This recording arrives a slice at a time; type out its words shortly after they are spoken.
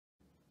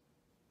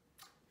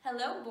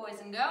Hello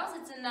boys and girls,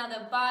 it's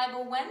another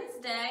Bible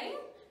Wednesday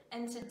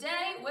and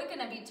today we're going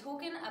to be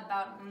talking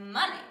about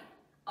money.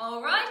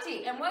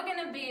 Alrighty, and we're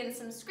going to be in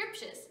some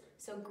scriptures,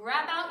 so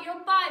grab out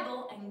your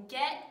Bible and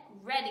get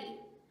ready.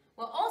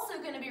 We're also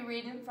going to be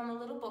reading from a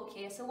little book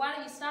here, so why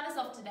don't you start us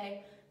off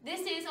today. This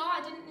is, I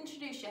didn't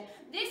introduce you,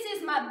 this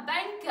is my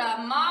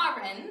banker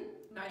Maren.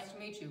 Nice to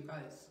meet you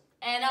guys.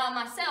 And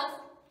myself,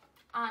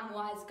 I'm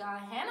Wise Guy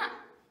Hannah.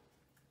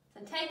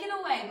 So take it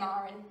away,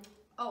 Maren.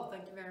 Oh,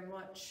 thank you very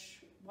much,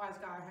 Wise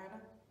Guy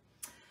Hannah.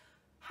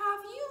 Have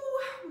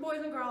you, boys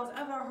and girls,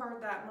 ever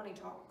heard that money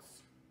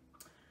talks?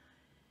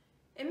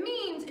 It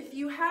means if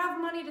you have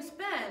money to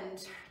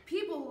spend,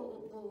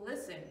 people will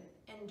listen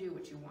and do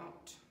what you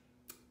want.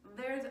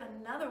 There's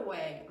another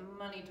way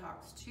money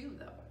talks too,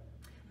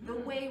 though.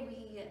 The way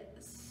we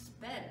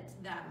spend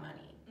that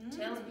money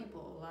tells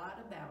people a lot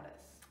about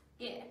us.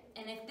 Yeah,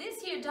 and if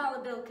this here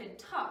dollar bill could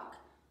talk,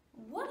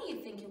 what do you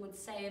think it would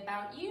say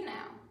about you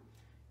now?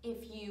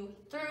 If you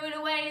threw it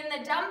away in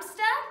the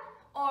dumpster,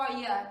 or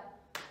you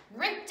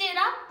ripped it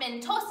up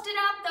and tossed it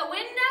out the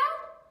window,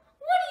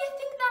 what do you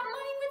think that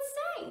money would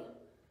say?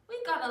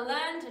 We've got to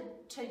learn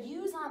to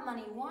use our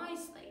money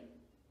wisely.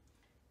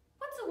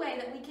 What's a way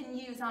that we can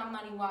use our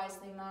money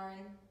wisely,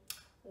 Maren?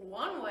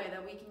 One way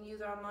that we can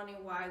use our money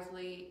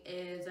wisely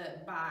is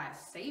by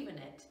saving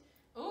it.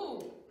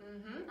 Ooh,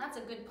 that's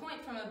a good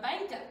point from a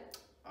banker.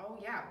 Oh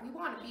yeah, we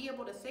want to be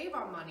able to save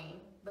our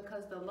money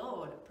because the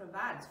Lord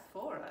provides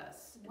for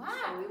us. Wow.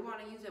 And so we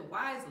want to use it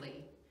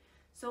wisely.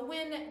 So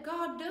when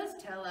God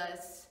does tell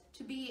us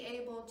to be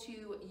able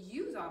to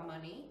use our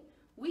money,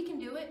 we can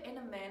do it in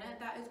a manner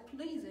that is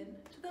pleasing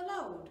to the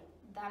Lord.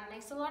 That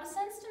makes a lot of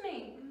sense to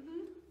me.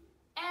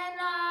 And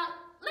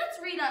let's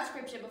read our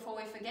scripture before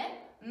we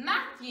forget.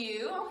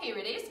 Matthew, oh here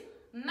it is,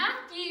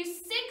 Matthew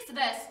 6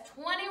 verse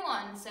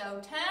 21. So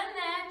turn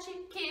there,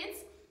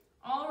 kids.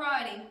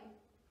 Alrighty.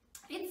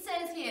 It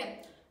says here,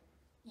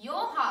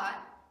 your heart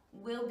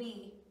will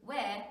be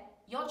where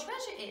your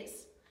treasure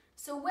is.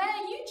 So where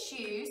you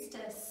choose to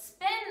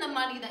spend the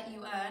money that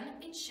you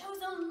earn, it shows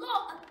a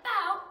lot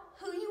about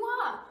who you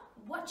are,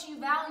 what you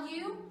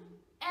value,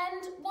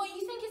 and what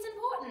you think is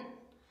important.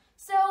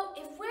 So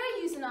if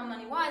we're using our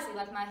money wisely,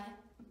 like my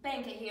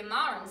banker here,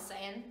 Maren's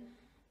saying,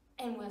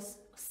 and we're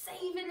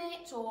saving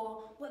it,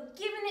 or we're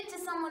giving it to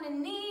someone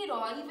in need,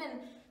 or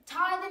even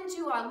tithing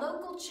to our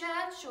local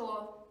church,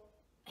 or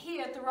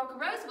here at the Rock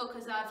of Roseville,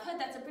 because I've heard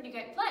that's a pretty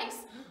great place,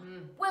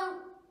 well,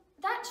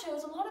 that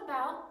shows a lot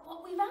about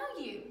what we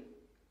value.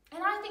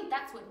 And I think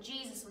that's what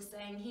Jesus was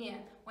saying here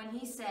when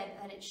he said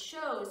that it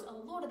shows a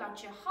lot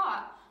about your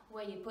heart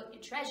where you put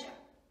your treasure.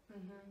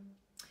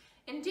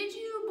 And did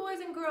you, boys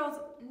and girls,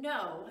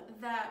 know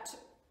that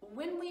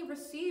when we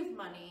receive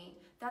money,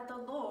 that the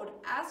Lord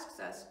asks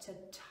us to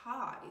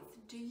tithe?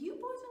 Do you,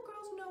 boys and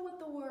girls, know what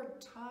the word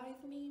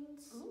tithe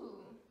means?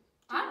 Ooh,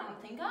 I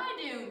don't think I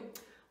do.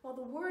 Well,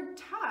 the word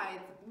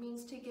tithe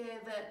means to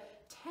give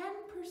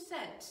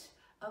 10%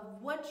 of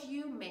what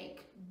you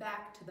make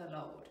back to the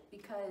Lord,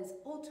 because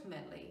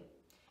ultimately,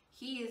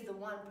 He is the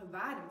one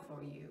providing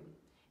for you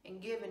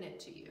and giving it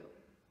to you.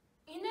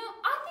 You know,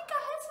 I think I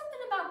heard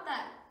something about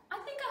that. I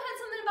think I heard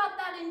something about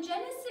that in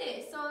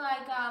Genesis. So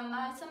like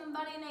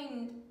somebody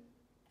named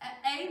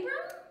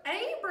Abram?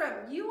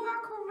 Abram, you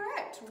are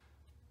correct.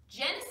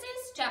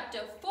 Genesis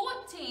chapter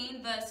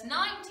 14 verse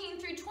 19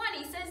 through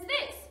 20 says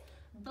this.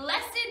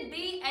 Blessed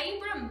be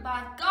Abram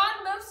by God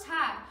Most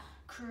High,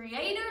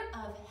 creator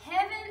of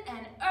heaven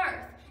and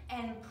earth,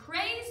 and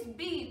praise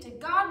be to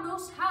God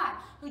Most High,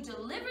 who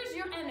delivers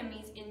your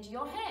enemies into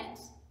your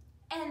hands.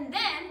 And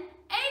then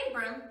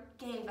Abram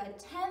gave a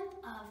tenth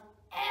of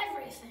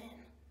everything.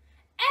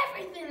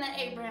 Everything that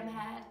Abraham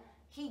had,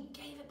 he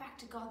gave it back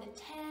to God, the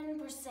 10%,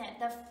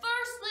 the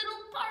first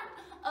little part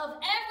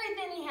of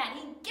everything he had,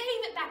 he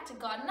gave it back to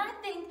God. And I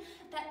think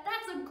that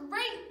that's a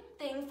great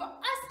thing for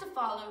us to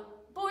follow,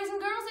 boys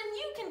and girls, and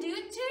you can do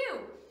it too.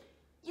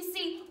 You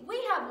see, we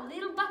have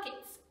little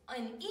buckets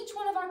in each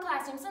one of our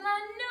classrooms, and I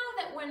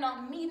know that we're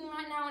not meeting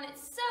right now, and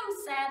it's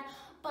so sad,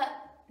 but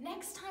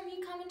next time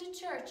you come into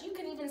church, you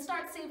can even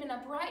start saving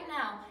up right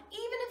now,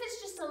 even if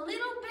it's just a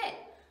little bit,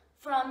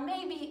 from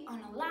maybe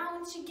an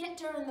allowance you get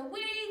during the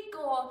week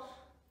or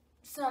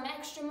some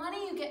extra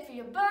money you get for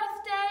your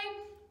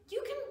birthday.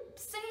 You can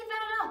save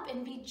that up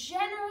and be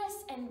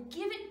generous and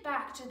give it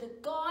back to the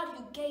God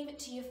who gave it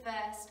to you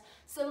first.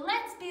 So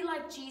let's be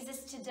like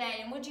Jesus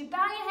today. And would you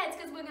bow your heads,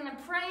 because we're going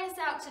to pray us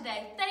out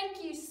today.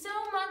 Thank you so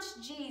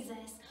much,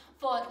 Jesus,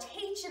 for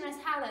teaching us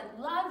how to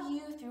love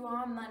you through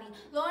our money.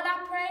 Lord,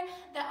 I pray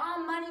that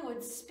our money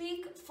would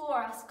speak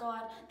for us,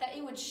 God, that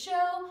it would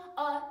show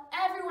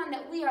everyone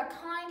that we are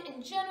kind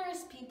and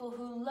generous people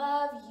who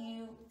love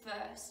you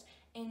first.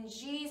 In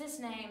Jesus'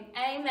 name,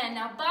 amen.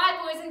 Now, bye,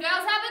 boys and girls.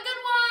 Have a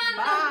good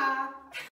one. Bye.